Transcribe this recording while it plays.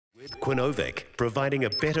Quinovic, providing a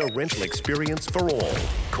better rental experience for all.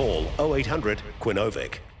 Call 0800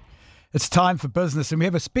 Quinovic. It's time for business, and we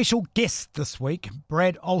have a special guest this week.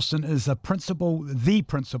 Brad Olsen is the principal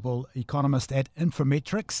economist at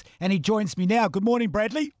Infometrics, and he joins me now. Good morning,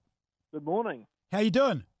 Bradley. Good morning. How you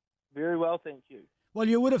doing? Very well, thank you. Well,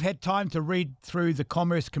 you would have had time to read through the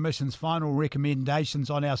Commerce Commission's final recommendations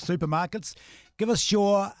on our supermarkets. Give us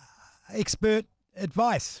your expert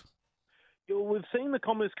advice. We've seen the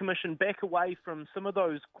Commerce Commission back away from some of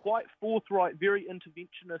those quite forthright, very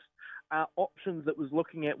interventionist options that was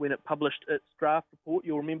looking at when it published its draft report.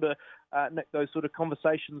 You'll remember, Nick, those sort of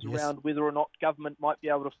conversations around whether or not government might be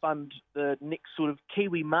able to fund the next sort of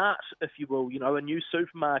Kiwi Mart, if you will, a new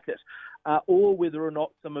supermarket, or whether or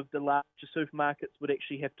not some of the larger supermarkets would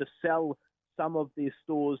actually have to sell some of their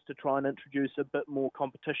stores to try and introduce a bit more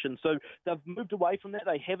competition. So they've moved away from that.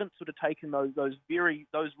 They haven't sort of taken those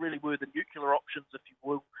really were the nuclear options, if you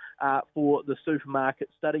will, for the supermarket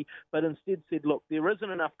study, but instead said, look, there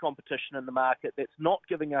isn't enough competition in the market. That's not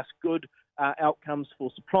giving us good outcomes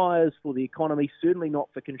for suppliers, for the economy, certainly not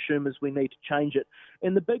for consumers. We need to change it.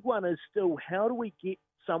 And the big one is still, how do we get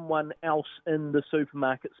someone else in the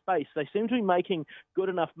supermarket space? They seem to be making good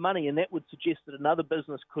enough money, and that would suggest that another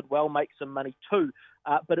business could well make some money too.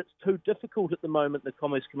 But it's too difficult at the moment, the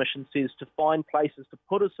Commerce Commission says, to find places to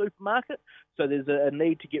put a supermarket. So there's a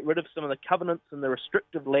need to get rid of some of the covenants and the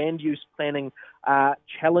restrictive land use planning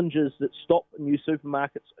challenges that stop new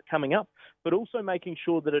supermarkets coming up, but also making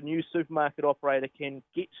sure that a new supermarket operator can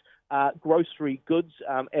get grocery goods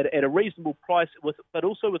at a reasonable price, but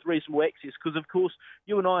also with reasonable access, because of course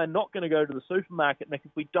you and I are not going to go to the supermarket, Nick,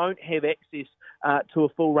 if we don't have access to a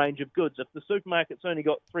full range of goods. If the supermarket's only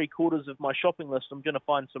got 3/4 of my shopping list, I'm going to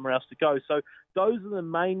find somewhere else to go. So those are the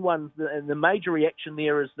main ones, and the major reaction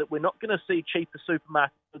there is that we're not going to see cheaper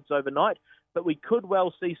supermarket goods overnight, but we could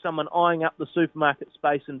well see someone eyeing up the supermarket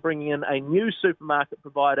space and bringing in a new supermarket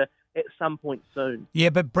provider at some point soon.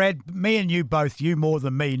 Yeah, but Brad, me and you both, you more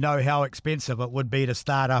than me, know how expensive it would be to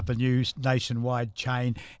start up a new nationwide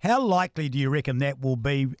chain. How likely do you reckon that will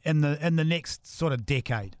be in the next sort of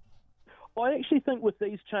decade? I actually think with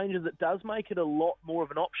these changes, it does make it a lot more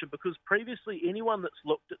of an option, because previously anyone that's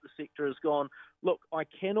looked at the sector has gone, look, I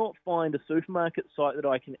cannot find a supermarket site that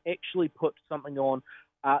I can actually put something on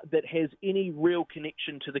that has any real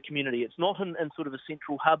connection to the community. It's not in sort of a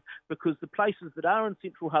central hub, because the places that are in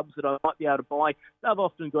central hubs that I might be able to buy, they've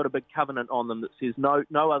often got a big covenant on them that says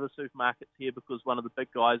no other supermarkets here because one of the big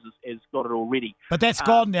guys has got it already. But that's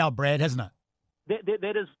gone now, Brad, hasn't it?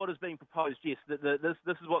 That is what is being proposed, yes. This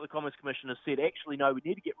is what the Commerce Commission has said. Actually, no, we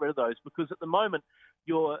need to get rid of those, because at the moment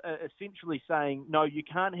you're essentially saying, no, you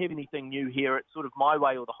can't have anything new here. It's sort of my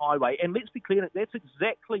way or the highway. And let's be clear, that's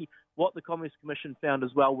exactly what the Commerce Commission found as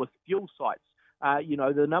well with fuel sites.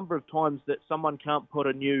 The number of times that someone can't put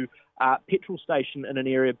a new petrol station in an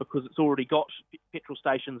area because it's already got petrol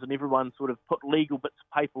stations, and everyone sort of put legal bits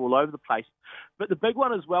of paper all over the place. But the big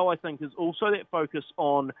one as well, I think, is also that focus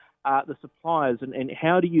on the suppliers and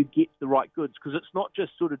how do you get the right goods? Because it's not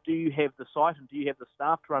just sort of, do you have the site and do you have the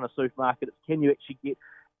staff to run a supermarket? It's, can you actually get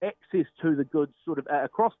access to the goods sort of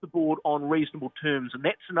across the board on reasonable terms? And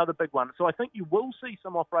that's another big one. So I think you will see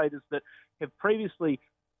some operators that have previously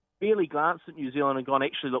barely glanced at New Zealand and gone,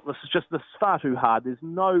 actually, look, this is far too hard. There's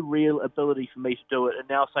no real ability for me to do it. And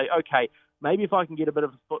now say, okay, maybe if I can get a bit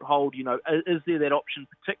of a foothold, is there that option,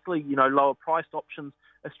 particularly, lower priced options?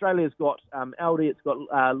 Australia's got Aldi, it's got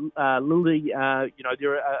Lilly, there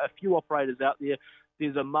are a few operators out there.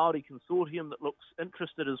 There's a Māori consortium that looks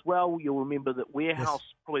interested as well. You'll remember that Warehouse,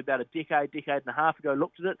 probably about a decade and a half ago,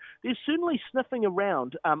 looked at it. They're certainly sniffing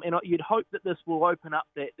around, and you'd hope that this will open up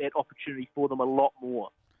that opportunity for them a lot more.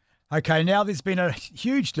 Okay, now there's been a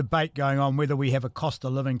huge debate going on whether we have a cost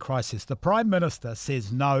of living crisis. The Prime Minister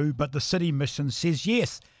says no, but the City Mission says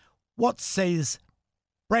yes. What says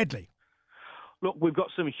Bradley? Look, we've got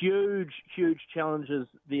some huge challenges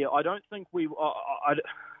there. I don't think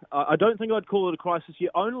I don't think I'd call it a crisis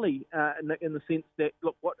yet, only in the sense that,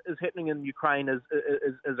 look, what is happening in Ukraine is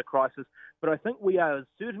a crisis. But I think we are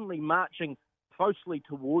certainly marching closely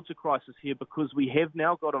towards a crisis here, because we have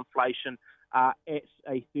now got inflation at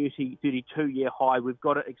a 32-year high. We've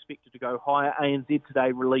got it expected to go higher. ANZ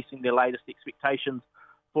today releasing their latest expectations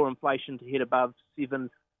for inflation to hit above 7%.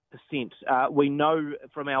 We know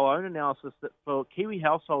from our own analysis that for Kiwi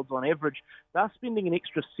households on average, they're spending an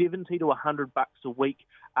extra $70 to $100 a week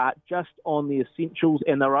just on the essentials,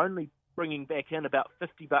 and they're only bringing back in about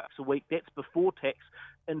 $50 a week. That's before tax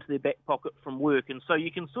into their back pocket from work. And so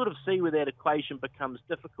you can sort of see where that equation becomes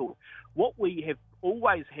difficult. What we have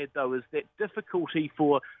always had, though, is that difficulty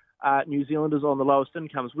for New Zealanders on the lowest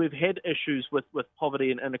incomes. We've had issues with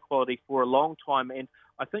poverty and inequality for a long time, and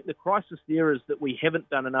I think the crisis there is that we haven't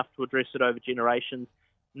done enough to address it over generations.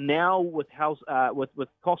 Now, with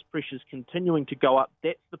cost pressures continuing to go up,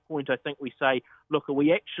 that's the point I think we say, look, are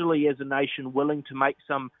we actually as a nation willing to make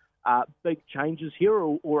some big changes here,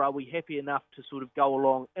 or are we happy enough to sort of go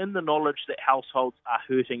along in the knowledge that households are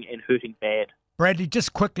hurting and hurting bad? Bradley,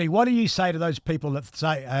 just quickly, what do you say to those people that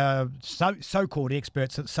say, so-called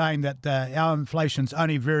experts, that saying that our inflation's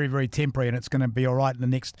only very, very temporary and it's going to be all right in the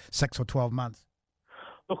next 6 or 12 months?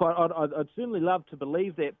 Look, I'd certainly love to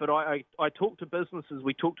believe that, but I talk to businesses,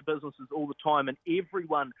 we talk to businesses all the time, and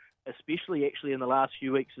everyone, especially actually in the last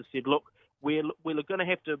few weeks, has said, look, we're going to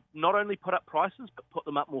have to not only put up prices, but put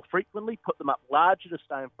them up more frequently, put them up larger to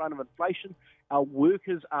stay in front of inflation. Our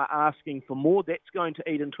workers are asking for more. That's going to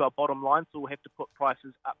eat into our bottom line, so we'll have to put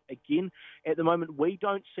prices up again. At the moment, we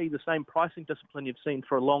don't see the same pricing discipline you've seen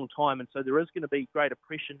for a long time, and so there is going to be greater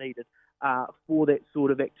pressure needed for that sort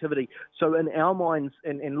of activity. So in our minds,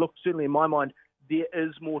 and look, certainly in my mind, there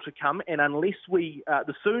is more to come, and unless the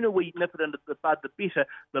sooner we nip it into the bud, the better.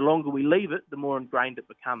 The longer we leave it, the more ingrained it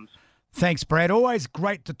becomes. Thanks, Brad. Always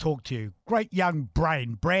great to talk to you. Great young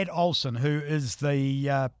brain, Brad Olsen, who is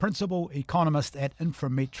the Principal Economist at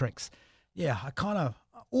Infometrics. Yeah, I kind of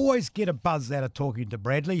always get a buzz out of talking to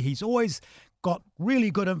Bradley. He's always got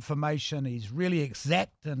really good information. He's really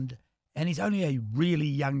exact, and he's only a really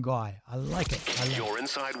young guy. I like it. Your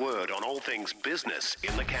inside word on all things business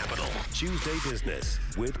in the capital. Tuesday Business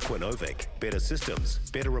with Quinovic. Better systems,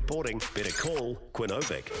 better reporting, better call.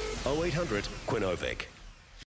 Quinovic. 0800 Quinovic.